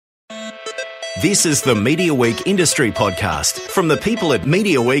This is the Media Week Industry Podcast from the people at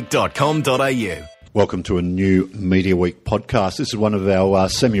MediaWeek.com.au. Welcome to a new Media Week podcast. This is one of our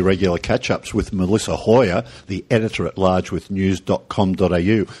semi-regular catch-ups with Melissa Hoyer, the editor-at-large with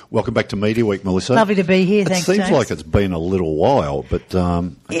news.com.au. Welcome back to Media Week, Melissa. Lovely to be here, thanks, It seems James. like it's been a little while, but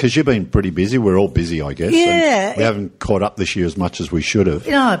because you've been pretty busy, we're all busy, I guess. Yeah. And we haven't caught up this year as much as we should have.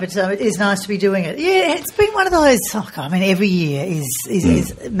 No, but it is nice to be doing it. Yeah, it's been one of those, every year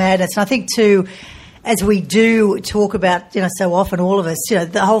is madness. And I think, too, as we do talk about, so often, all of us,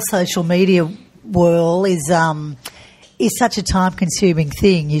 the whole social media world is such a time-consuming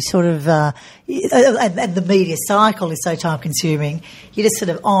thing. You sort of, and the media cycle is so time-consuming. You're just sort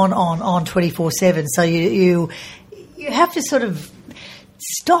of on 24/7. So you have to sort of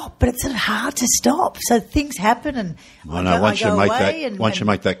stop, but it's sort of hard to stop. So things happen, and I know once you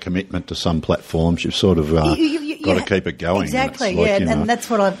make that commitment to some platforms, you've sort of got to keep it going. Exactly, and that's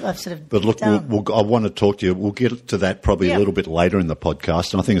what I've sort of. But look, done. I want to talk to you. We'll get to that probably a little bit later in the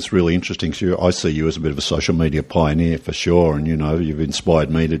podcast, and I think it's really interesting because I see you as a bit of a social media pioneer for sure, and you've inspired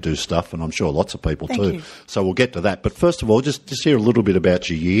me to do stuff, and I'm sure lots of people Thank too. you. So we'll get to that. But first of all, just hear a little bit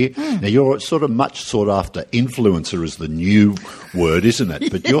about your year. Now you're sort of much sought after. Influencer is the new word, isn't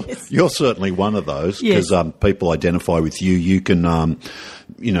it? But you're certainly one of those because people identify with you. You can,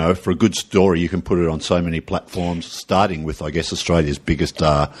 for a good story, you can put it on so many platforms, starting with, I guess, Australia's biggest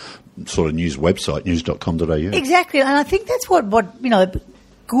sort of news website, news.com.au. Exactly, and I think that's what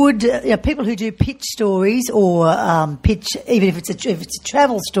good people who do pitch stories or pitch, even if it's a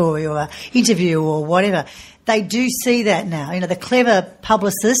travel story or an interview or whatever. They do see that now. The clever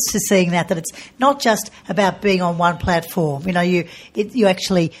publicists are seeing that it's not just about being on one platform. You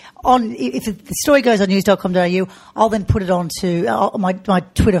actually if the story goes on news.com.au, I'll then put it onto my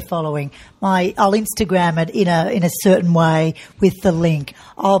Twitter following. I'll Instagram it in a certain way with the link.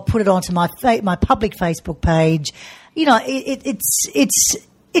 I'll put it onto my public Facebook page. It's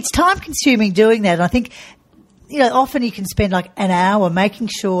time consuming doing that, and I think. Often you can spend like an hour making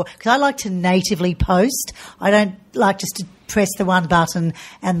sure, because I like to natively post. I don't like just to press the one button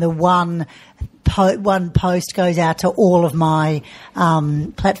and the one post goes out to all of my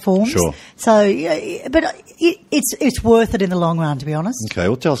platforms. Sure. So, but it's worth it in the long run, to be honest. Okay,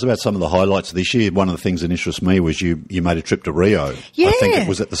 well, tell us about some of the highlights of this year. One of the things that interests me was you made a trip to Rio. Yeah. I think it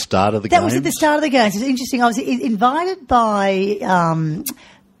was at the start of the games. That was at the start of the games. It's interesting. I was invited by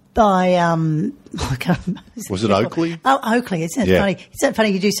was it Oakley? Oh, Oakley. Isn't it funny? Isn't it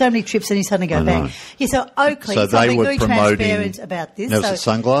funny? You do so many trips and you suddenly go back. Yeah, so Oakley. So they were very promoting transparent about this. Now, was it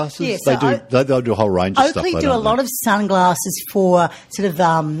sunglasses? Yeah, they do a whole range of stuff. Oakley do a lot of sunglasses for sort of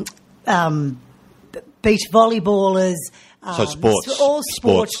beach volleyballers. So sports. All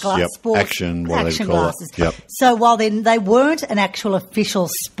sports action glasses. Yep. So while they weren't an actual official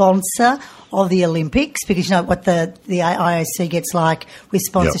sponsor of the Olympics, because what the IOC gets like with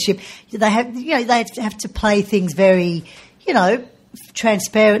sponsorship, they have they have to play things very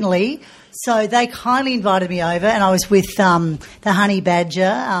transparently. So they kindly invited me over, and I was with the Honey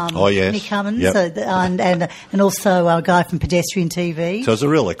Badger, Nick Cummins, and also a guy from Pedestrian TV. So it's a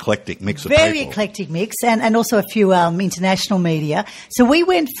real eclectic mix of people. Very eclectic mix, and also a few international media. So we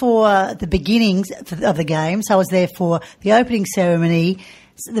went for the beginnings of the games. I was there for the opening ceremony,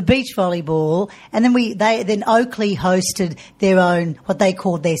 the beach volleyball, and then Oakley hosted their own, what they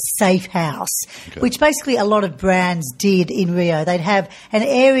called their safe house, which basically a lot of brands did in Rio. They'd have an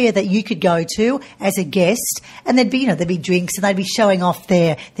area that you could go to as a guest, and there'd be drinks, and they'd be showing off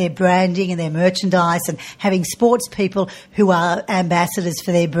their branding and their merchandise, and having sports people who are ambassadors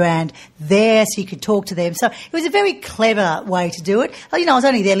for their brand there, so you could talk to them. So it was a very clever way to do it. I was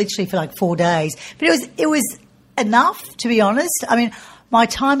only there literally for like 4 days, but it was enough, to be honest. I mean, my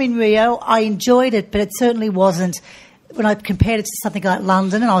time in Rio, I enjoyed it, but it certainly wasn't. When I compared it to something like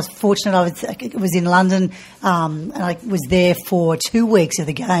London, and I was fortunate, I was in London, and I was there for 2 weeks of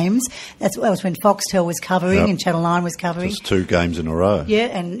the games. That was when Foxtel was covering and Channel 9 was covering. Just 2 games in a row. Yeah,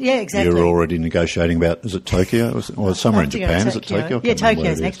 exactly. You were already negotiating about, is it Tokyo? Or somewhere in Japan, is it Tokyo? Yeah,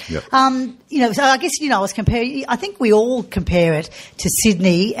 Tokyo's next. Yep. So I guess, I was comparing, I think we all compare it to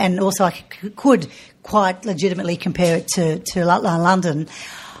Sydney, and also I could quite legitimately compare it to London.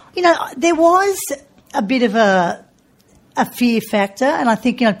 There was a bit of a fear factor, and I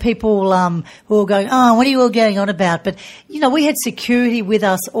think people were all going, "Oh, what are you all going on about?" But we had security with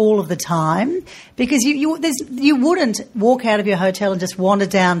us all of the time, because you wouldn't walk out of your hotel and just wander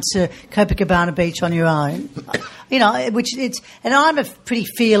down to Copacabana Beach on your own. And I'm a pretty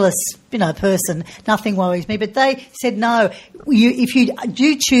fearless person. Nothing worries me. But they said, no, if you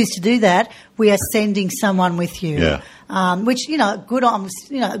do choose to do that, we are sending someone with you. Yeah. which, good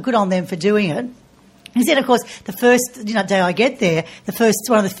on them for doing it. And then, of course, the first day I get there,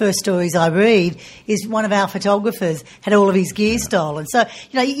 one of the first stories I read is one of our photographers had all of his gear stolen. So,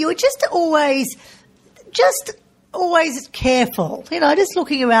 you were just always careful, just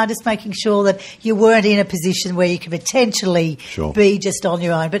looking around, just making sure that you weren't in a position where you could potentially be just on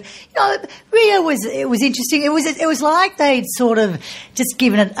your own. But, Rio was interesting. It was like they'd sort of just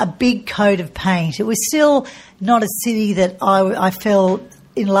given it a big coat of paint. It was still not a city that I felt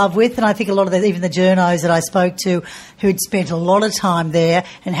in love with, and I think a lot of even the journos that I spoke to who'd spent a lot of time there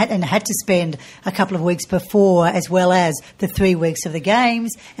and had to spend a couple of weeks before, as well as the 3 weeks of the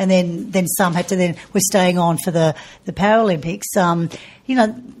games, and then some were staying on for the Paralympics.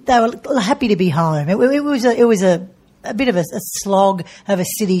 They were happy to be home. It was a bit of a slog of a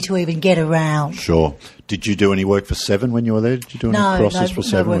city to even get around. Sure. Did you do any work for Seven when you were there? Did you do any crosses for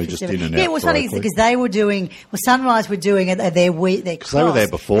Seven? Or you just in and out? Yeah, it was funny because they were doing. Well, Sunrise were doing it. Their because they were there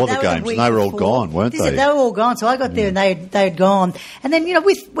before the games, and they were all gone, weren't they? They were all gone. So I got there and they had gone. And then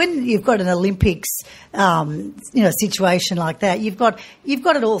when you've got an Olympics situation like that, you've got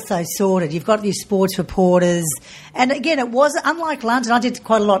it all so sorted. You've got your sports reporters, and again, it was unlike London. I did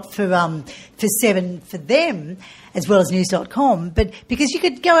quite a lot for Seven for them, as well as News.com, but because you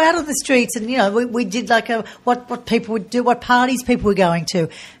could go out on the streets and, we did like what people would do, what parties people were going to,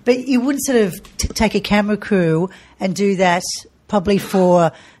 but you wouldn't sort of take a camera crew and do that probably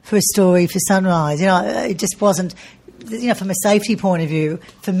for a story for Sunrise. It just wasn't, from a safety point of view,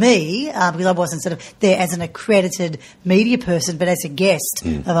 for me, because I wasn't sort of there as an accredited media person, but as a guest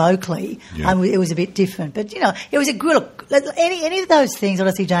of Oakley, it was a bit different. But, it was a good look. Any of those things,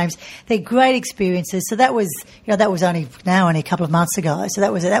 honestly, James, they're great experiences. So that was, only a couple of months ago. So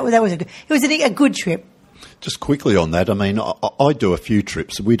it was a good trip. Just quickly on that, I mean, I do a few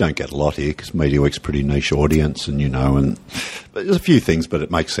trips. We don't get a lot here because Media Week's a pretty niche audience, and but there's a few things, but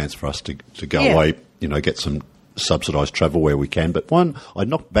it makes sense for us to go away, get some subsidised travel where we can. But I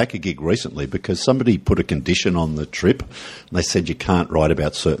knocked back a gig recently because somebody put a condition on the trip and they said you can't write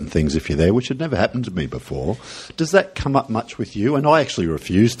about certain things if you're there, which had never happened to me before. Does that come up much with you? And I actually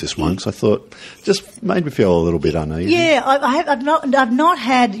refused this one because I thought just made me feel a little bit uneasy. Yeah, I've not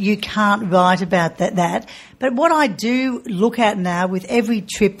had you can't write about that. But what I do look at now with every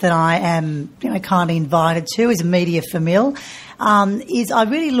trip that I am kind of invited to as a media famil, is I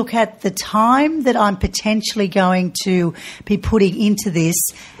really look at the time that I'm potentially going to be putting into this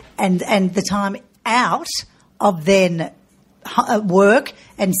and the time out of then work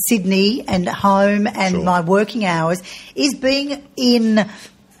and Sydney and home and my working hours is being in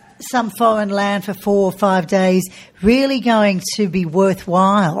some foreign land for 4 or 5 days really going to be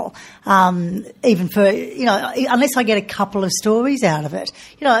worthwhile, even for, unless I get a couple of stories out of it.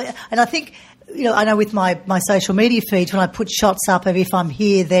 And I think, I know with my social media feeds, when I put shots up of if I'm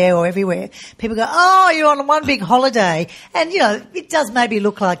here, there or everywhere, people go, oh, you're on one big holiday. And, it does maybe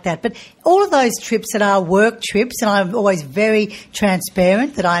look like that. But all of those trips that are work trips, and I'm always very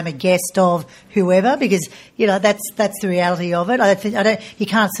transparent that I'm a guest of whoever because, that's the reality of it. You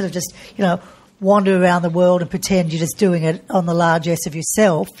can't sort of just, wander around the world and pretend you're just doing it on the largesse of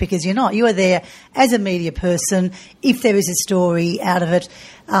yourself because you're not. You are there as a media person. If there is a story out of it,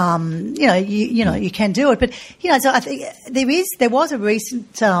 you can do it. But, so I think there was a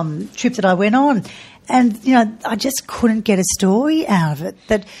recent trip that I went on and, I just couldn't get a story out of it.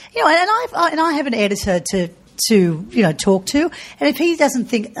 That, and I have an editor to talk to, and if he doesn't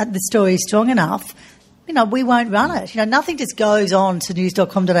think that the story is strong enough, we won't run it. Nothing just goes on to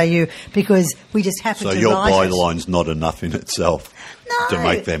news.com.au because we just happen to write it. So your byline's not enough in itself to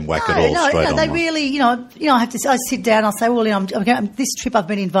make them whack it all straight on. They really, I sit down and I'll say, well, this trip I've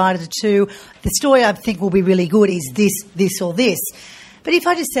been invited to, the story I think will be really good is this, or this. But if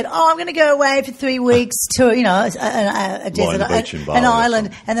I just said, I'm going to go away for 3 weeks to, a desert, an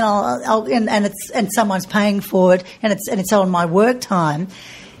island, and then and someone's paying for it, and it's on my work time,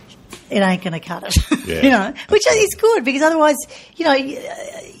 it ain't going to cut it, which is good because otherwise,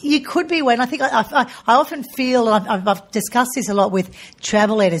 you could be when I think I often feel, and I've discussed this a lot with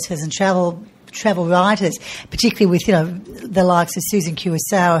travel editors and travel writers, particularly with, the likes of Susan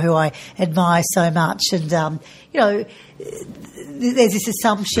Kurosawa, who I admire so much. And, there's this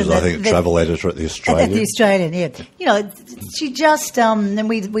assumption that... I think travel editor at the Australian. At the Australian, yeah. She just, and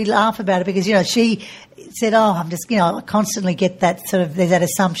we laugh about it because, she said, I'm just, I constantly get that sort of, there's that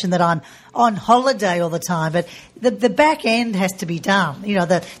assumption that I'm on holiday all the time. But the back end has to be done.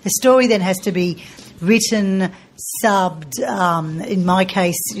 The story then has to be written, subbed, in my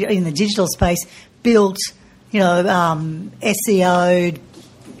case, in the digital space, built, SEO'd,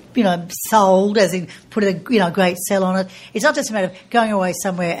 sold, as in put a great sell on it. It's not just a matter of going away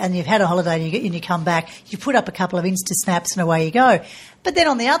somewhere and you've had a holiday and you come back, you put up a couple of Insta snaps and away you go. But then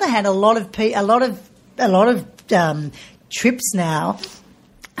on the other hand, a lot of trips now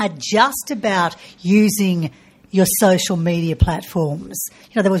are just about using your social media platforms.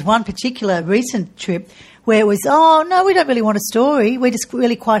 There was one particular recent trip where it was, oh no, we don't really want a story. We're just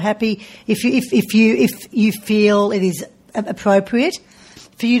really quite happy if you feel it is appropriate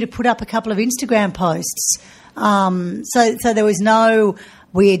for you to put up a couple of Instagram posts. So there was no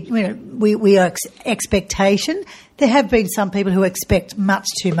weird expectation. There have been some people who expect much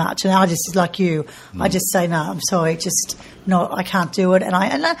too much, and I just, like you, I just say no. I'm sorry, just not. I can't do it, and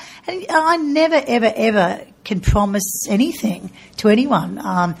I never ever can promise anything to anyone.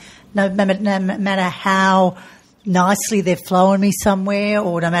 No matter how nicely they're flowing me somewhere,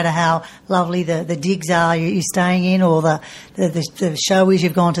 or no matter how lovely the digs are you're staying in, or the show is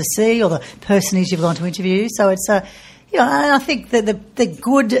you've gone to see, or the person is you've gone to interview. So it's and I think that the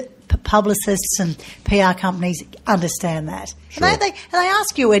good publicists and PR companies understand that. Sure. And they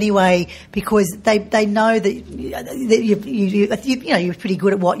ask you anyway because they know that you're pretty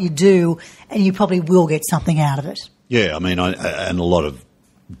good at what you do, and you probably will get something out of it. Yeah, I mean, and a lot of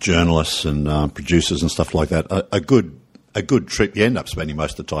journalists and producers and stuff like that, a good trip, you end up spending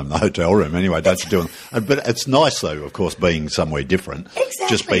most of the time in the hotel room anyway, don't you? But it's nice, though, of course, being somewhere different. Exactly.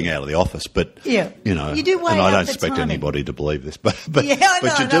 Just being out of the office. But, you do weigh and I up don't the expect timing. Anybody to believe this. But yeah,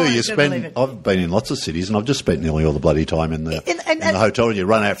 I know, you spend, I've been in lots of cities and I've just spent nearly all the bloody time in the hotel room. You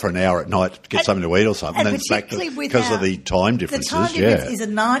run out for an hour at night to get something to eat or something. And then it's back because of the time differences. The time difference is a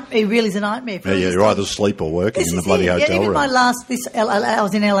nightmare. It really is a nightmare. Yeah, you're either asleep or working in the bloody hotel room. Even I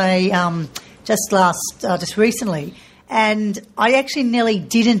was in LA just recently. And I actually nearly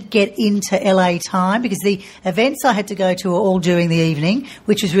didn't get into LA time because the events I had to go to were all during the evening,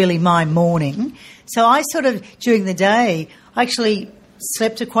 which was really my morning. So I sort of, during the day, I actually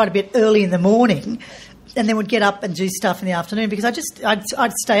slept quite a bit early in the morning and then would get up and do stuff in the afternoon because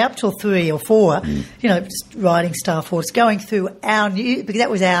I'd stay up till 3 or 4, just writing stuff or just going through our news, because that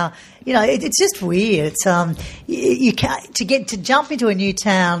was our, it's just weird. It's you can't, to jump into a new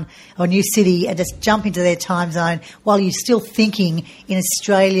town or new city and just jump into their time zone while you're still thinking in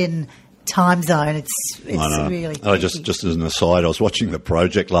Australian time zone. It's really tricky. Just as an aside, I was watching The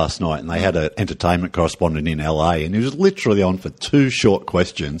Project last night and they had an entertainment correspondent in LA and he was literally on for 2 short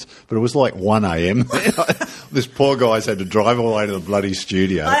questions, but it was like 1 a.m. This poor guy's had to drive all the way to the bloody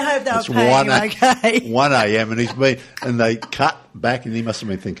studio. I hope they were paying him okay. 1 a.m. and they cut back and he must have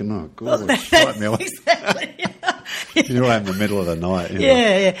been thinking, oh, God, exactly. You're right in the middle of the night.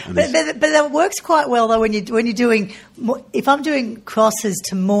 Yeah. But that works quite well, though, when you're doing – if I'm doing crosses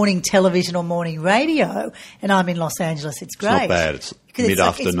to morning television or morning radio and I'm in Los Angeles, it's great. It's not bad. It's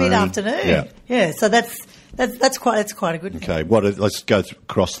mid-afternoon. It's mid-afternoon. Yeah, so that's quite a good thing. Okay, let's go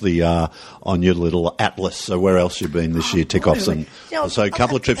across the on your little atlas. So where else you've been this year? Tick off some. So a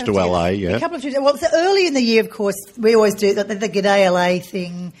couple of trips to LA, yeah. A couple of trips. Well, so early in the year, of course, we always do the G'day LA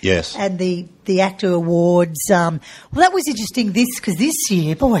thing. Yes. And the ACTA Awards. Well, that was interesting. Because this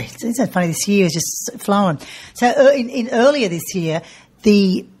year, boy, it's so funny. This year is just flowing. So in earlier this year,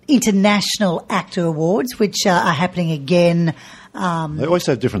 the International ACTA Awards, which are happening again. They always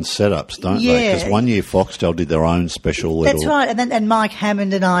have different setups, don't they? Because one year Foxtel did their own special little... That's right. And Mike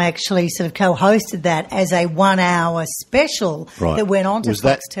Hammond and I actually sort of co-hosted that as a 1-hour special that went on to Foxtel. Was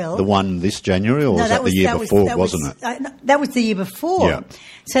that the one this January or was that the year before, wasn't it? That was the year before. Yeah.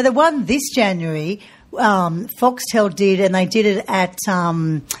 So the one this January, Foxtel did, and they did it at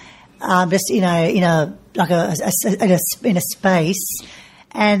just in a space.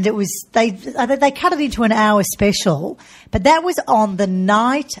 And it was they cut it into an hour special, but that was on the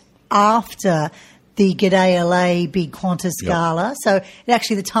night after the G'day LA Big Qantas Gala. So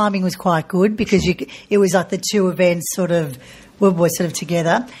actually the timing was quite good because it was like the two events were sort of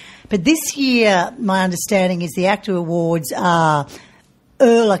together. But this year, my understanding is the ACTA Awards are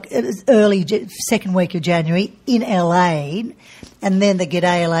early second week of January in LA. And then the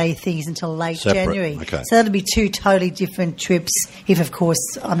G'day LA thing is until late January. Okay. So that'll be 2 totally different trips if, of course,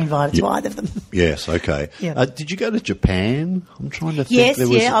 I'm invited to either of them. Yes, okay. Yeah. Did you go to Japan? I'm trying to think.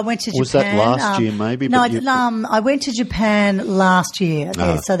 Yes, I went to Japan. Was that last year maybe? No, I went to Japan last year.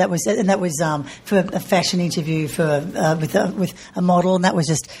 Yeah, so that was for a fashion interview with a model, and that was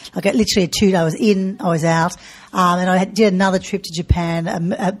just like literally 2 days. I was in, I was out. And I did another trip to Japan,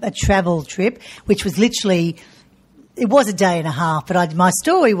 a travel trip, which was literally... It was a day and a half, but my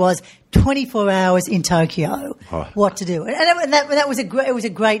story was 24 hours in Tokyo. Oh. What to do, and that was it was a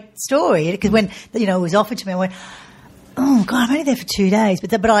great story because when it was offered to me, I went, oh, God, I'm only there for 2 days.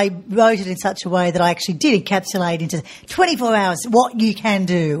 But I wrote it in such a way that I actually did encapsulate into 24 hours what you can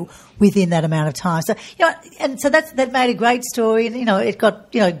do within that amount of time. So, and so that made a great story. And, it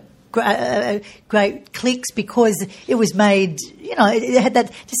got, great clicks because it was made, it had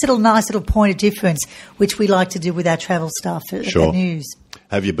that just nice little point of difference, which we like to do with our travel stuff at the news.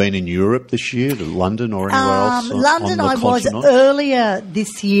 Have you been in Europe this year, to London or anywhere else? London, I was earlier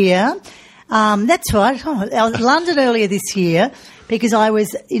this year. That's right. I was in London earlier this year because I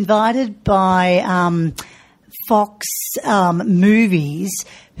was invited by Fox Movies,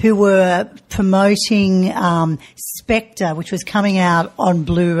 who were promoting Spectre, which was coming out on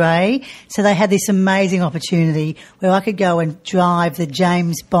Blu-ray. So they had this amazing opportunity where I could go and drive the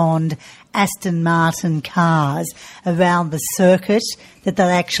James Bond Aston Martin cars around the circuit that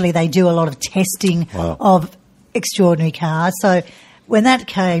they do a lot of testing of extraordinary cars. So when that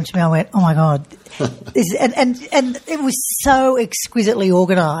came to me, I went, oh my God. And it was so exquisitely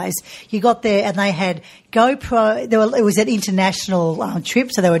organised. You got there and they had GoPro. It was an international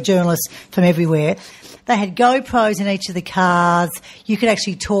trip, so there were journalists from everywhere. They had GoPros in each of the cars. You could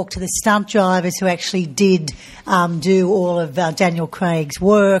actually talk to the stunt drivers who actually did do all of Daniel Craig's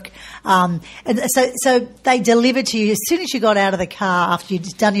work. And so they delivered to you, as soon as you got out of the car after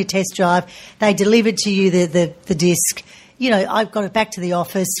you'd done your test drive, they delivered to you the disc. I got it back to the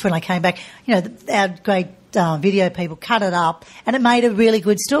office when I came back. Our great video people cut it up, and it made a really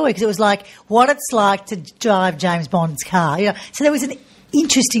good story because it was like what it's like to drive James Bond's car. So there was an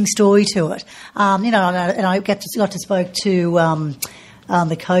interesting story to it. And I got to spoke to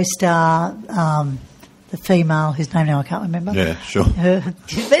the co-star, the female whose name now I can't remember. Yeah, sure.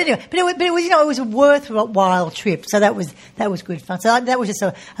 But anyway, it was it was a worthwhile trip. So that was good fun. So that was just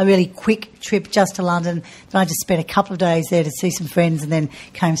a really quick trip just to London. Then I just spent a couple of days there to see some friends and then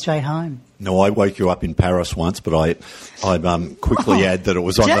came straight home. No, I woke you up in Paris once, but I quickly add that it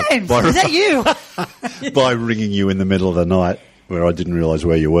was on James, is that you? By ringing you in the middle of the night, where I didn't realise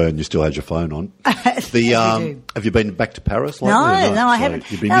where you were and you still had your phone on. Have you been back to Paris lately? No, I haven't.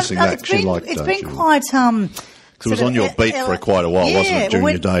 You've been missing that. It's been quite... Because it was on your beat for quite a while, wasn't it? During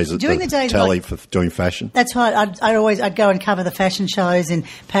your days at the Tally for doing fashion. That's right. I'd go and cover the fashion shows in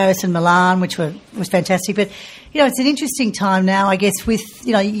Paris and Milan, which was fantastic. But it's an interesting time now, I guess. With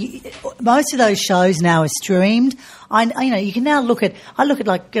most of those shows now are streamed. You can now look at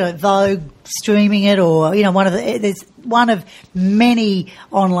like Vogue streaming it, or there's one of many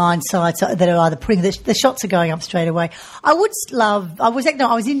online sites that are either putting the shots are going up straight away. I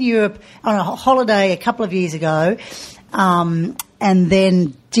was in Europe on a holiday a couple of years ago, and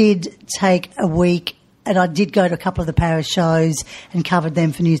then did take a week, and I did go to a couple of the Paris shows and covered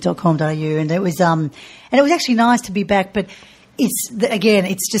them for news.com.au, and it was actually nice to be back, but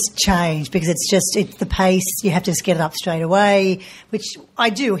it's just changed because it's the pace. You have to just get it up straight away, which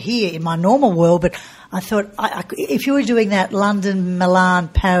I do here in my normal world. But I thought if you were doing that London, Milan,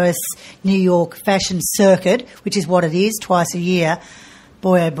 Paris, New York fashion circuit, which is what it is twice a year,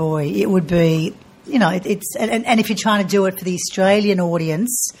 boy, oh boy, it would be, and if you're trying to do it for the Australian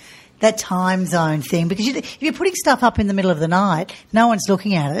audience, that time zone thing, because if you're putting stuff up in the middle of the night, no one's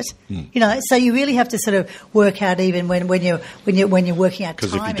looking at it. So you really have to sort of work out even when you're working out.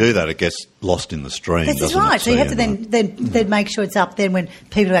 Because if you do that, it gets lost in the stream. That's right. So you have to then make sure it's up then when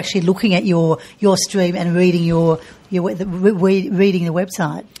people are actually looking at your stream and reading reading the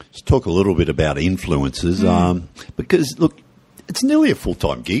website. Let's talk a little bit about influencers, because look, it's nearly a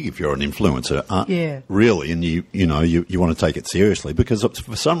full-time gig if you're an influencer, really, and you want to take it seriously, because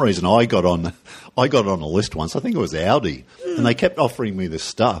for some reason I got on a list once. I think it was Audi, and they kept offering me this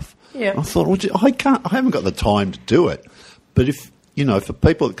stuff. Yeah. I thought, I haven't got the time to do it. But if for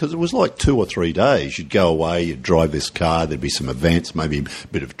people, because it was like 2 or 3 days, you'd go away, you'd drive this car, there'd be some events, maybe a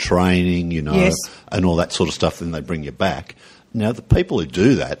bit of training, and all that sort of stuff. Then they'd bring you back. Now, the people who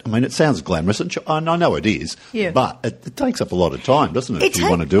do that, I mean, it sounds glamorous, and I know it is, but it takes up a lot of time, doesn't it, if you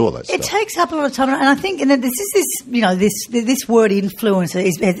want to do all that stuff? It takes up a lot of time, and I think this word influencer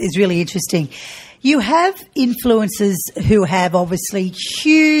is really interesting. You have influencers who have obviously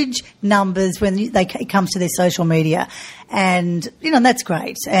huge numbers when it comes to their social media, and that's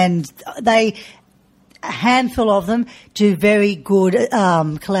great, and a handful of them do very good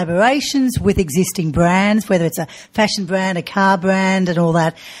collaborations with existing brands, whether it's a fashion brand, a car brand, and all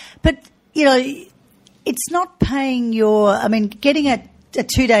that. But, it's not paying getting a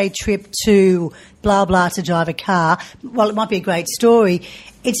 2-day trip to blah, blah to drive a car, while it might be a great story,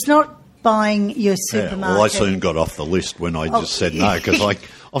 it's not buying your supermarket. Well, I soon got off the list when I just said no, because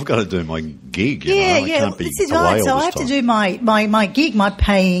I've got to do my gig. You Yeah, know? I yeah. can't be This is away right. So all I this have time. to do my gig, my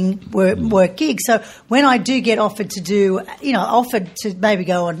paying work gig. So when I do get offered to do, offered to maybe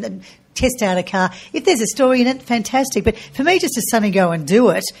go on and test out a car, if there's a story in it, fantastic. But for me, just to suddenly go and do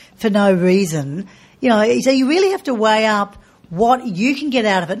it for no reason, so you really have to weigh up what you can get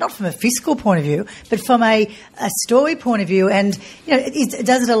out of it, not from a fiscal point of view, but from a story point of view. And,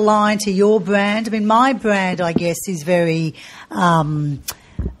 does it align to your brand? I mean, my brand, I guess, is very,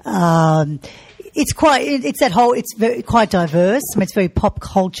 it's very quite diverse. I mean, it's very pop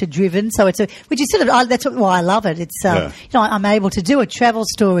culture driven. So which is that's why I love it. It's, I'm able to do a travel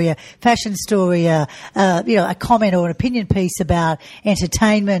story, a fashion story, a comment or an opinion piece about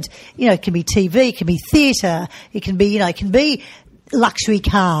entertainment. It can be TV, it can be theatre, it can be luxury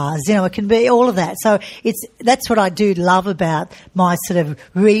cars, it can be all of that. So that's what I do love about my sort of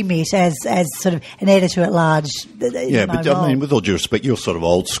remit as sort of an editor at large. Yeah, but role. I mean, with all due respect, you're sort of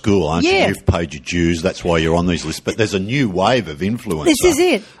old school, aren't you? You've paid your dues, that's why you're on these lists. But there's a new wave of influencers. This is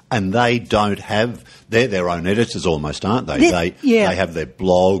it. And they don't have, they're their own editors almost, aren't they? They have their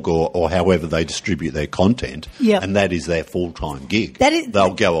blog or however they distribute their content, and that is their full-time gig.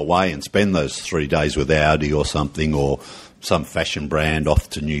 They'll go away and spend those 3 days with Audi or something, or some fashion brand off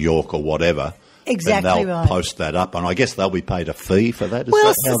to New York or whatever. Exactly and they'll right. post that up, and I guess they'll be paid a fee for that. Is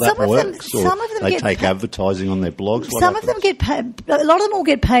Well, that how that works? some of them they get take advertising on their blogs? Some of them get paid. A lot of them will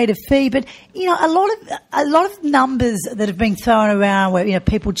get paid a fee, but a lot of numbers that have been thrown around where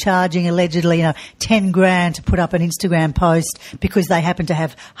people charging allegedly $10,000 to put up an Instagram post because they happen to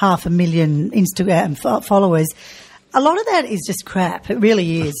have 500,000 Instagram followers. A lot of that is just crap. It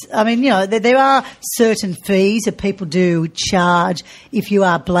really is. I mean, there are certain fees that people do charge if you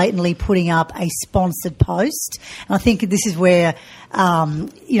are blatantly putting up a sponsored post. And I think this is where,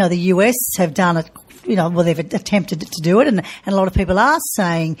 the US have done it, they've attempted to do it. And a lot of people are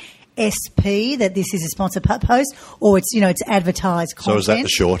saying SP, that this is a sponsored post, or it's advertised content. So is that the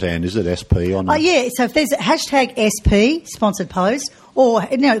shorthand? Is it SP on? Oh yeah. So if there's a hashtag SP sponsored post, or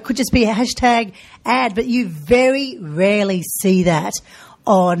it could just be a hashtag ad, but you very rarely see that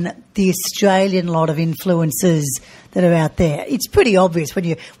on the Australian lot of influencers that are out there. It's pretty obvious when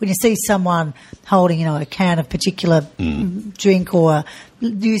you see someone holding a can of particular drink or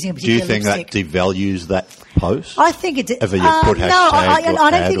using a particular lipstick. Do you think that devalues that post? I think it. Ever you put hashtag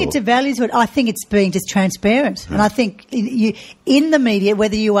I don't think it devalues it. I think it's being just transparent, and I think in the media,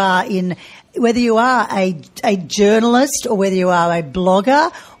 whether you are a journalist or whether you are a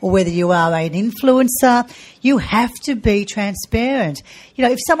blogger or whether you are an influencer, you have to be transparent.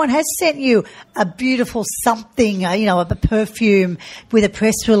 If someone has sent you a beautiful something, a perfume with a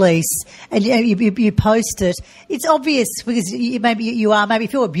press release, and you post it, it's obvious because maybe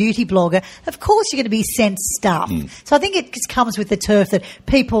if you're a beauty blogger, of course you're going to be sent stuff. So I think it just comes with the turf that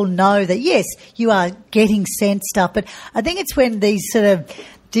people know that yes, you are getting sent stuff, but I think it's when these sort of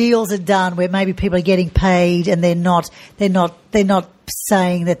deals are done where maybe people are getting paid and they're not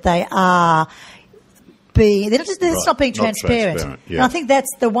saying that they are being, they're just not being transparent. Yeah. And I think that's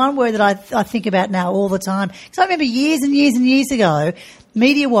the one word that I think about now all the time. Because I remember years and years and years ago,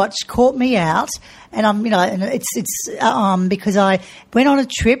 Media Watch caught me out, and and it's because I went on a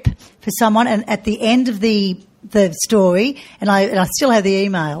trip for someone, and at the end of the story, and I still have the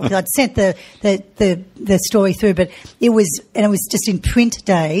email. I'd sent the story through, but it was just in print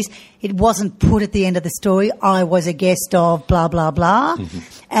days. It wasn't put at the end of the story. I was a guest of blah blah blah,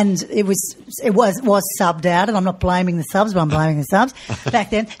 and it was subbed out. And I'm not blaming the subs, but I'm blaming the subs back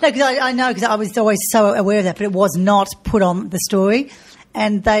then. No, because I know, because I was always so aware of that, but it was not put on the story.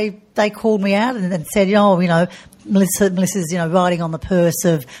 And they called me out and said, Melissa's riding on the purse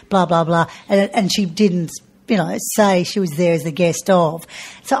of blah blah blah, and she didn't say she was there as the guest of.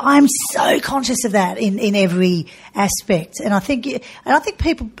 So I'm so conscious of that in every aspect, and I think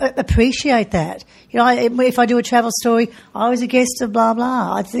people appreciate that. If I do a travel story, I was a guest of blah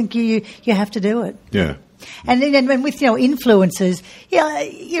blah. I think you have to do it. Yeah. And with influencers,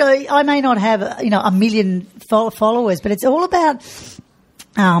 I may not have a million followers, but it's all about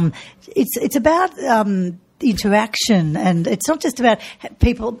it's about interaction, and it's not just about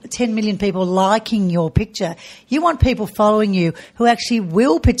 10 million people liking your picture. You want people following you who actually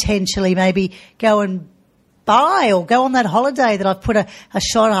will potentially maybe go and buy or go on that holiday that I've put a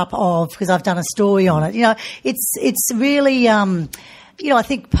shot up of because I've done a story on it. It's really I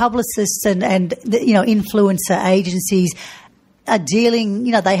think publicists and influencer agencies are dealing,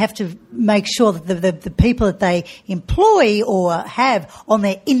 they have to make sure that the people that they employ or have on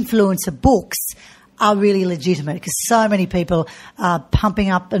their influencer books are really legitimate, because so many people are pumping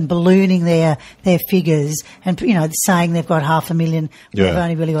up and ballooning their figures and, saying they've got 500,000, Yeah. they've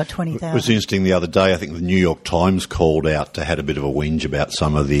only really got It 20,000. was interesting the other day. I think the New York Times called out to had a bit of a whinge about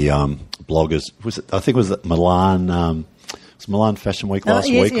some of the bloggers. I think it was at Milan. It was Milan Fashion Week last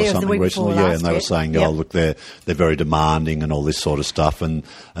yes, week yeah, it or was the something week recently, before yeah, last, and they were yeah. saying, Yep. "Oh, look, they're very demanding and all this sort of stuff," and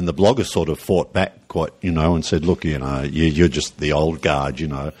the bloggers sort of fought back quite, and said, "Look, you're just the old guard,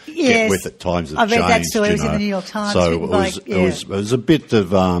 get Yes. with it. Times have I read changed." that story. It was in the New York Times. So Written by- it was a bit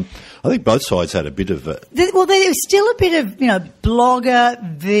of. I think both sides had a bit of it. Well, there was still a bit of, blogger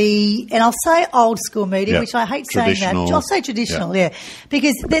v, and I'll say old school media, Yeah. which I hate saying that. Traditional. I'll say traditional, yeah,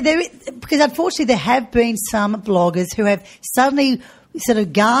 because because unfortunately there have been some bloggers who have suddenly sort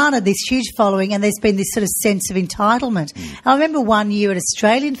of garnered this huge following, and there's been this sort of sense of entitlement. And I remember one year at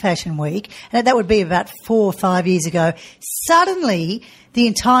Australian Fashion Week, and that would be about 4 or 5 years ago. Suddenly, the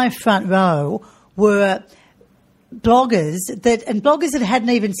entire front row were bloggers that hadn't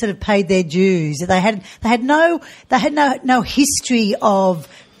even sort of paid their dues. They had no history of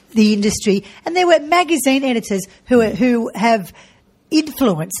the industry, and there were magazine editors who have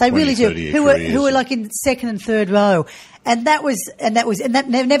influence. They 20, really do. 30 Who were careers. like in second and third row. And that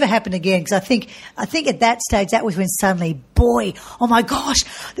never happened again, because I think at that stage that was when suddenly, boy, oh my gosh,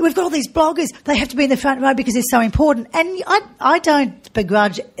 we've got all these bloggers. They have to be in the front row because they're so important. And I don't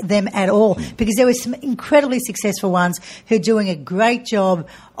begrudge them at all, because there were some incredibly successful ones who are doing a great job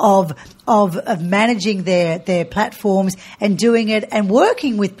of managing their platforms and doing it and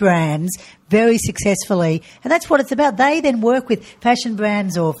working with brands very successfully. And that's what it's about. They then work with fashion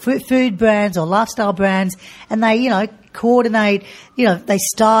brands or food brands or lifestyle brands, and they, coordinate, they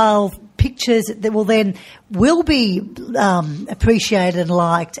style pictures that will be appreciated and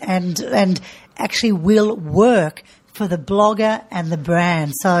liked and actually will work for the blogger and the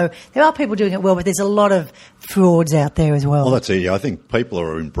brand. So there are people doing it well, but there's a lot of frauds out there as well. Well, that's it. I think people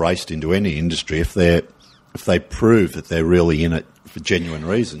are embraced into any industry if they prove that they're really in it for genuine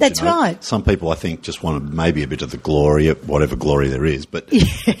reasons. That's right. Some people, I think, just want maybe a bit of the glory, whatever glory there is, but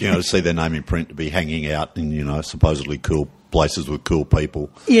to see their name in print, to be hanging out in supposedly cool places with cool people.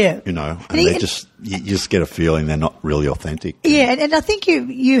 Yeah. And you just get a feeling they're not really authentic. Yeah, and I think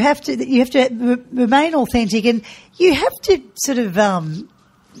you have to remain authentic, and you have to sort of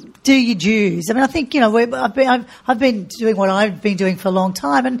do your dues. I mean, I think I've been doing what I've been doing for a long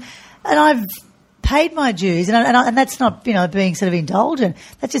time, and I've paid my dues, and that's not being sort of indulgent.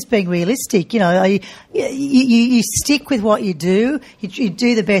 That's just being realistic. You stick with what you do. You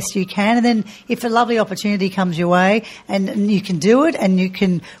do the best you can, and then if a lovely opportunity comes your way, and you can do it, and you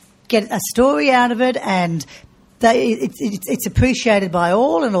can get a story out of it, and it's appreciated by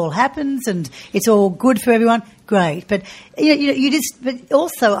all, and all happens, and it's all good for everyone. Great, but but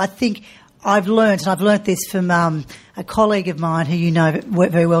also I think I've learnt this from a colleague of mine who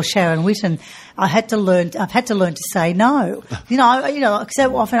very well, Sharon Witten. I've had to learn to say no.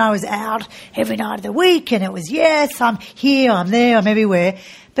 So often I was out every night of the week, and it was, yes, I'm here, I'm there, I'm everywhere.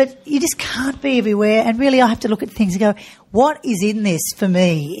 But you just can't be everywhere, and really I have to look at things and go, what is in this for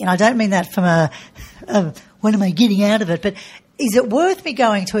me? And I don't mean that from a when am I getting out of it, but is it worth me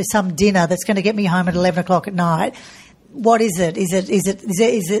going to some dinner that's going to get me home at 11 o'clock at night? What is it? Is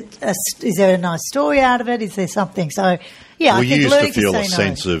there a nice story out of it? Is there something? So, yeah, well, I think you used learning to feel to a say no.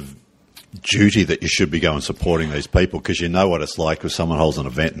 sense of duty that you should be going supporting these people, because you know what it's like if someone holds an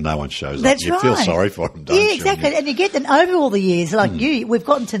event and no one shows That's up. You right. feel sorry for them, don't you? Yeah, exactly. And you get them over all the years, like we've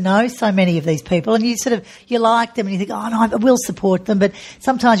gotten to know so many of these people, and you like them, and you think, oh no, I will support them. But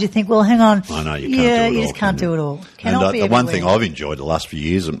sometimes you think, well, hang on, I know you can't do it all. You just can't do it all. And Cannot be the one everywhere. thing I've enjoyed the last few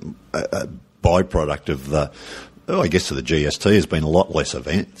years, a byproduct of the GST, has been a lot less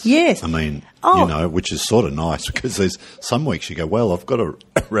events. Yes. I mean, Oh. which is sort of nice, because there's some weeks you go, well, I've got a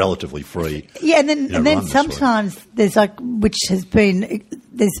relatively free. Yeah, and then run this week. sometimes there's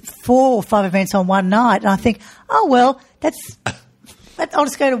there's 4 or 5 events on one night, and I think, oh well, I'll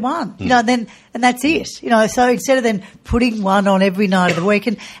just go to one, and that's it. So instead of then putting one on every night of the week,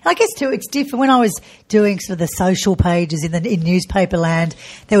 and I guess too, it's different. When I was doing sort of the social pages in newspaper land,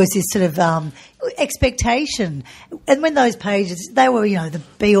 there was this sort of expectation, and when those pages, they were the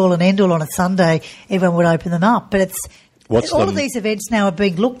be all and end all on a Sunday, everyone would open them up. But all of these events now are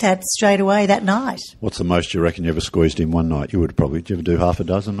being looked at straight away that night. What's the most you reckon you ever squeezed in one night? Did you ever do half a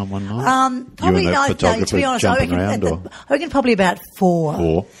dozen on one night? Probably you and the no. photographer To be honest, I jumping around, or? reckon probably about 4.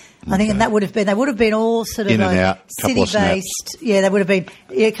 4? I think, Okay. and they would have been all sort of In and out, couple of city-based. Yeah, they would have been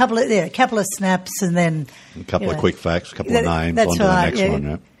a couple of snaps, and then A couple of quick facts, a couple of names, That's on to the right. next yeah. one.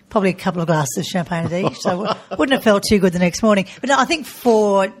 Yeah. probably a couple of glasses of champagne at each, so wouldn't have felt too good the next morning. But no, I think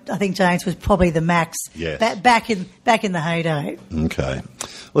James was probably the max. Yes. Back in the heyday. Okay.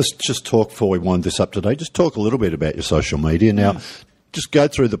 Let's just talk, before we wind this up today, just talk a little bit about your social media. Now, just go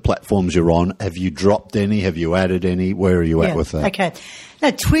through the platforms you're on. Have you dropped any? Have you added any? Where are you at with that? Okay.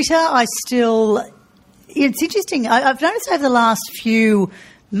 Now, Twitter, it's interesting. I've noticed over the last few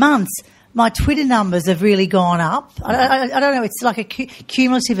months, my Twitter numbers have really gone up. I don't know. It's like a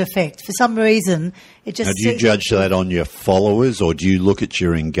cumulative effect. For some reason, it just... Now, do you judge that on your followers, or do you look at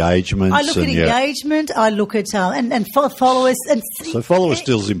your engagements? I look at engagement. I look at and followers. And so followers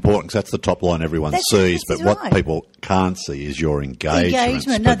still is important because that's the top line everyone sees. But right. what people can't see is your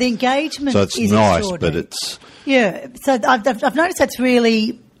engagement. No, the engagement. So it's is nice, but it's... Yeah. So I've noticed that's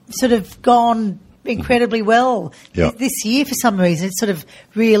really sort of gone incredibly well this year for some reason. It's sort of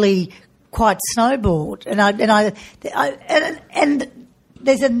really quite snowballed, and there's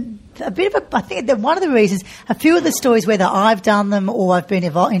a bit of I think that one of the reasons, a few of the stories, whether I've done them or I've been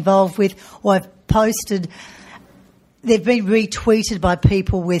involved with or I've posted, they've been retweeted by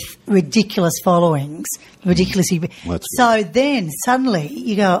people with ridiculous followings, ridiculously. So then suddenly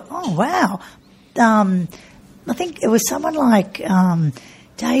you go, oh wow, I think it was someone like.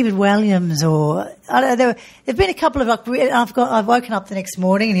 David Williams, or I don't know. There've been a couple of. I've woken up the next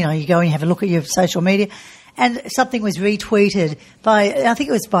morning, and you go and you have a look at your social media, and something was retweeted by. I think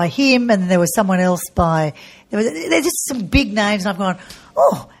it was by him, and there was someone else by. There's just some big names, and I've gone,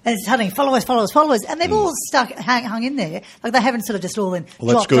 oh, and suddenly followers, and they've all hung in there, like they haven't sort of just all in.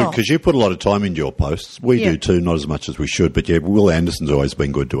 Well, that's good because you put a lot of time into your posts. We do too, not as much as we should, but Will Anderson's always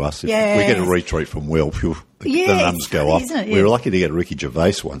been good to us. If we get a retweet from Will, the numbers go up. We were lucky to get Ricky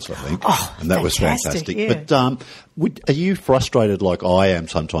Gervais once, I think, and that was fantastic. Yeah. But are you frustrated like I am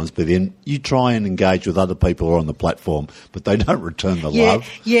sometimes? But then you try and engage with other people who are on the platform, but they don't return the love.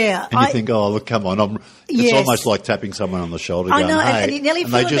 Yeah, and you think, oh, look, come on, it's almost like tapping someone on the shoulder. Going, I know, hey,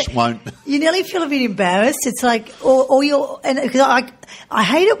 and they just won't. You nearly feel a bit embarrassed. It's like, or you're, and because I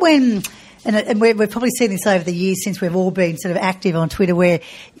hate it when, and we've probably seen this over the years since we've all been sort of active on Twitter, where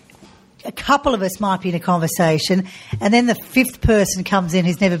a couple of us might be in a conversation, and then the fifth person comes in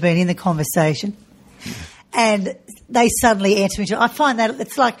who's never been in the conversation, and they suddenly enter into it. I find that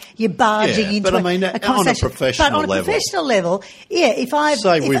it's like you're barging into but I mean, a conversation. On a professional level,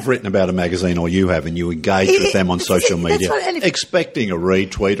 if we've written about a magazine, or you have, and you engage with them on social media, expecting a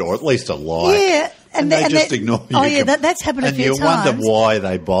retweet or at least a like, and they just ignore you. Oh, yeah, that's happened a few times. And you wonder why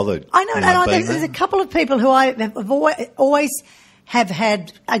they bothered. I know, there's a couple of people who I have always have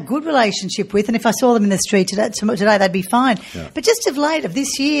had a good relationship with, and if I saw them in the street today they'd be fine. Yeah. But just of late, of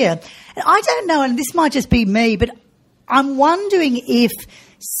this year, I don't know, and this might just be me, but I'm wondering if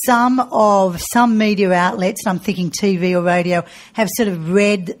some media outlets, and I'm thinking TV or radio, have sort of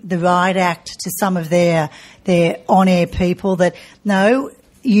read the riot act to some of their on-air people that, no,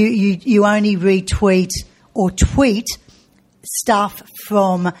 you only retweet or tweet stuff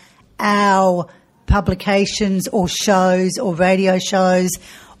from our publications or shows or radio shows,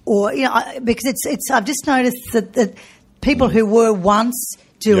 or because it's I've just noticed that people who were once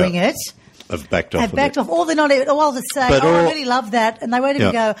doing it have backed off. Or they're not. Or they'll say, I really love that, and they won't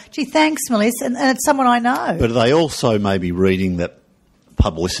even go, gee, thanks, Melissa, and it's someone I know. But are they also maybe reading that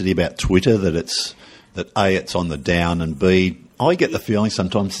publicity about Twitter that A, it's on the down, and B, I get the feeling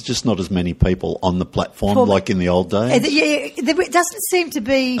sometimes there's just not as many people on the platform like in the old days. It doesn't seem to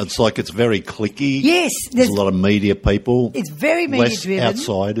be. It's like it's very cliquey. Yes. There's a lot of media people. It's very media-driven. Less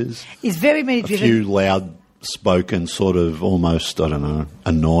outsiders. It's very media-driven. A few loud-spoken, sort of almost, I don't know,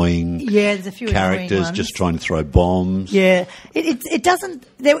 annoying there's a few characters just trying to throw bombs. Yeah. It doesn't.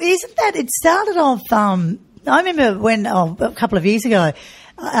 There isn't that. It started off. I remember when, a couple of years ago,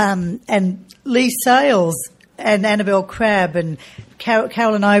 and Lee Sales and Annabelle Crabb and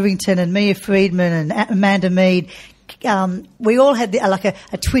Carolyn Overington and Mia Friedman and Amanda Mead, we all had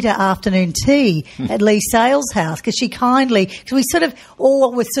a Twitter afternoon tea at Lee Sales' house because because we sort of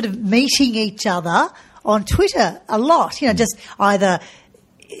all were sort of meeting each other on Twitter a lot, just either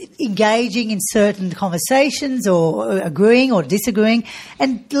engaging in certain conversations or agreeing or disagreeing.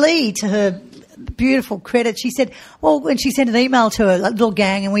 And Lee, to her beautiful credit, she said, well, when she sent an email to a little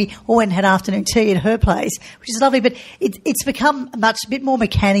gang, and we all went and had afternoon tea at her place, which is lovely, but it's become a bit more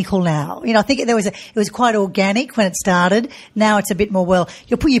mechanical now. I think it was quite organic when it started. Now it's a bit more,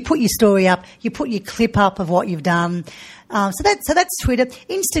 you put your story up, you put your clip up of what you've done. So that's Twitter.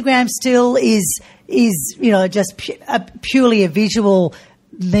 Instagram still is just purely a visual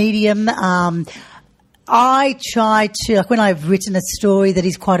medium. I try to, like when I've written a story that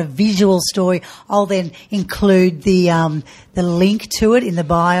is quite a visual story, I'll then include the link to it in the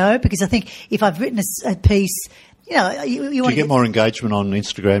bio, because I think if I've written a piece, you know, you do want you get more engagement on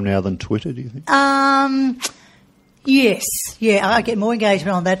Instagram now than Twitter, do you think? Yes. Yeah, I get more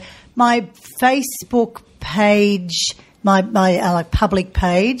engagement on that. My Facebook page, my like public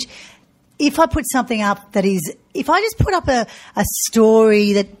page, if I put something up that is, if I just put up a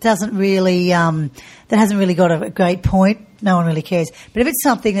story that doesn't really, that hasn't really got a great point, no one really cares. But if it's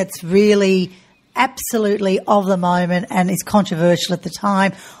something that's really absolutely of the moment and is controversial at the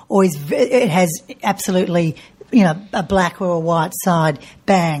time, or it has absolutely, you know, a black or a white side,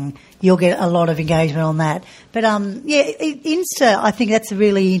 bang, you'll get a lot of engagement on that. But, Insta, I think that's a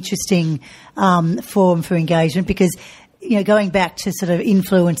really interesting forum for engagement, because, you know, going back to sort of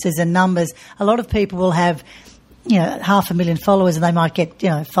influencers and numbers, a lot of people will have, you know, 500,000 followers and they might get, you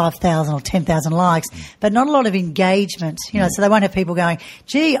know, 5,000 or 10,000 likes, but not a lot of engagement, you know, so they won't have people going,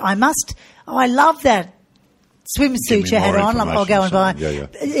 gee, I love that swimsuit you had on, I'll go and buy.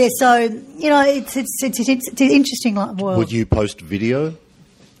 Yeah, so, you know, it's an interesting world. Would you post video?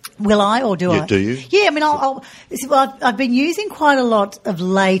 Will I, or do I? Do you? Yeah, I mean, I've been using quite a lot of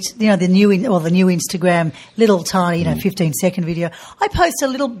late, you know, the new Instagram, little tiny, you know, 15-second video. I post a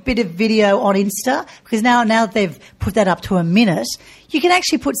little bit of video on Insta, because now that they've put that up to a minute, you can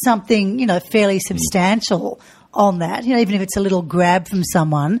actually put something, you know, fairly substantial on that, you know, even if it's a little grab from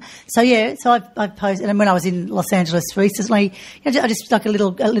someone. So yeah, so I've posted, and when I was in Los Angeles recently, you know, I just like a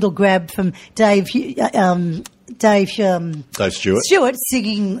little grab from Dave Stewart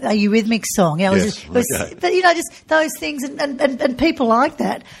singing a Eurythmics song. You know, but you know, just those things, and people like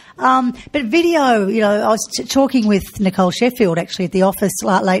that. But video, you know, I was talking with Nicole Sheffield actually at the office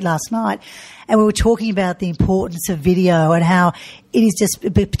late last night, and we were talking about the importance of video and how it is just,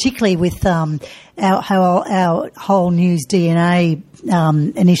 particularly with our whole News DNA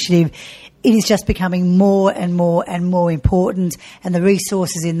initiative, it is just becoming more and more and more important, and the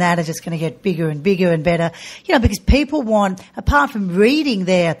resources in that are just going to get bigger and bigger and better. You know, because people want, apart from reading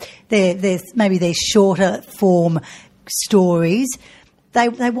their shorter form stories, they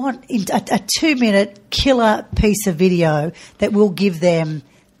want a 2-minute killer piece of video that will give them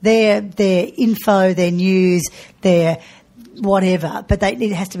their info, their news, their whatever. But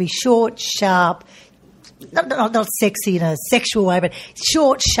it has to be short, sharp. Not sexy in a sexual way, but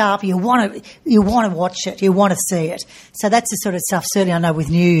short, sharp. You want to watch it. You want to see it. So that's the sort of stuff, certainly I know with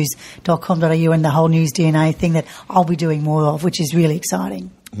news.com.au and the whole News DNA thing, that I'll be doing more of, which is really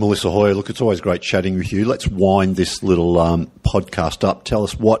exciting. Melissa Hoyer, look, it's always great chatting with you. Let's wind this little podcast up. Tell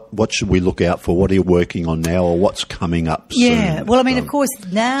us what should we look out for? What are you working on now, or what's coming up soon? Yeah, well, I mean, of course,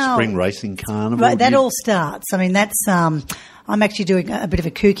 now... Spring Racing Carnival. Right, that all starts. I mean, that's... I'm actually doing a bit of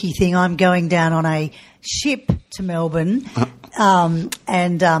a kooky thing. I'm going down on a ship to Melbourne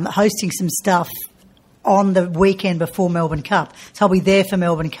and hosting some stuff on the weekend before Melbourne Cup. So I'll be there for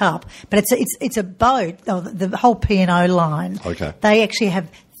Melbourne Cup. But it's a boat, the whole P&O line. Okay. They actually have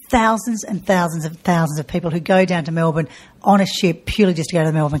thousands and thousands of people who go down to Melbourne on a ship purely just to go to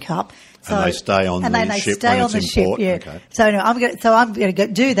the Melbourne Cup. So, and they stay on the ship when it's in port. Yeah. Okay. So anyway, I'm going to go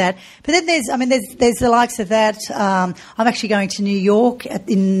do that. But then there's the likes of that. I'm actually going to New York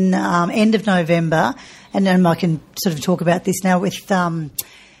in end of November, and then I can sort of talk about this now with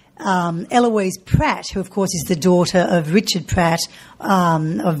Eloise Pratt, who of course is the daughter of Richard Pratt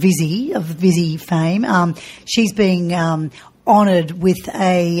of Vizzy fame. She's being honoured with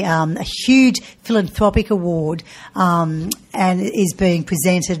a huge philanthropic award, and is being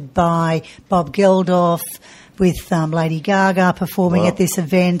presented by Bob Geldof with Lady Gaga performing at this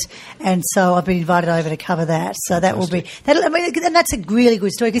event, and so I've been invited over to cover that. So that will be that. I mean, and that's a really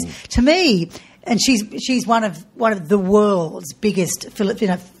good story, because to me, and she's one of the world's biggest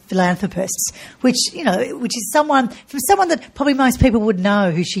philanthropists, which is someone that probably most people would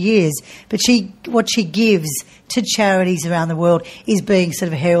know who she is, but what she gives to charities around the world is being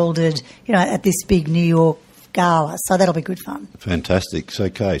sort of heralded, at this big New York gala. So that'll be good fun. Fantastic.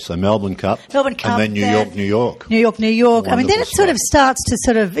 Okay, so Melbourne Cup, and then New York. Wonderful. I mean, then it sort of starts to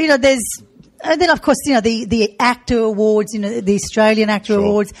sort of, and then, of course, the actor awards, the Australian Actor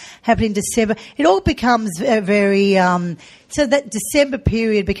Awards happen in December. It all becomes very, so that December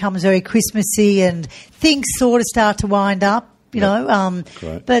period becomes very Christmassy, and things sort of start to wind up. you know.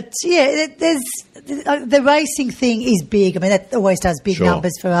 Great. But, yeah, the racing thing is big. I mean, that always does big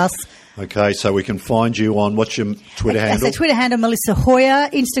numbers for us. Okay, so we can find you on, what's your Twitter handle? So Twitter handle, Melissa Hoyer.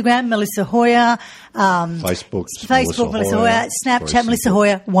 Instagram, Melissa Hoyer. Facebook, Melissa Hoyer. Snapchat, Melissa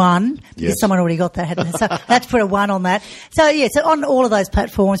Hoyer 1. Yes. Someone already got that, hadn't they? So let's put a 1 on that. So, yeah, so on all of those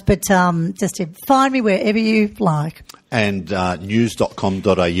platforms, but just to find me wherever you like. And news.com.au.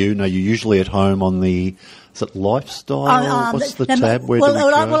 Now, you're usually at home on the, is it lifestyle? What's the tab? Where do we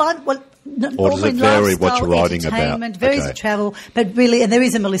go? Or does it vary what you're writing about? Varies the travel, but really, and there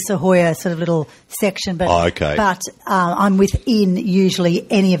is a Melissa Hoyer sort of little section, but but I'm within usually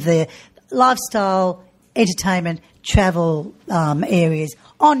any of the lifestyle, entertainment, travel areas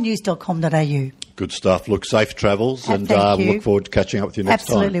on news.com.au. Good stuff. Look, safe travels, and we'll look forward to catching up with you next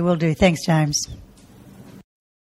time. Absolutely, will do. Thanks, James.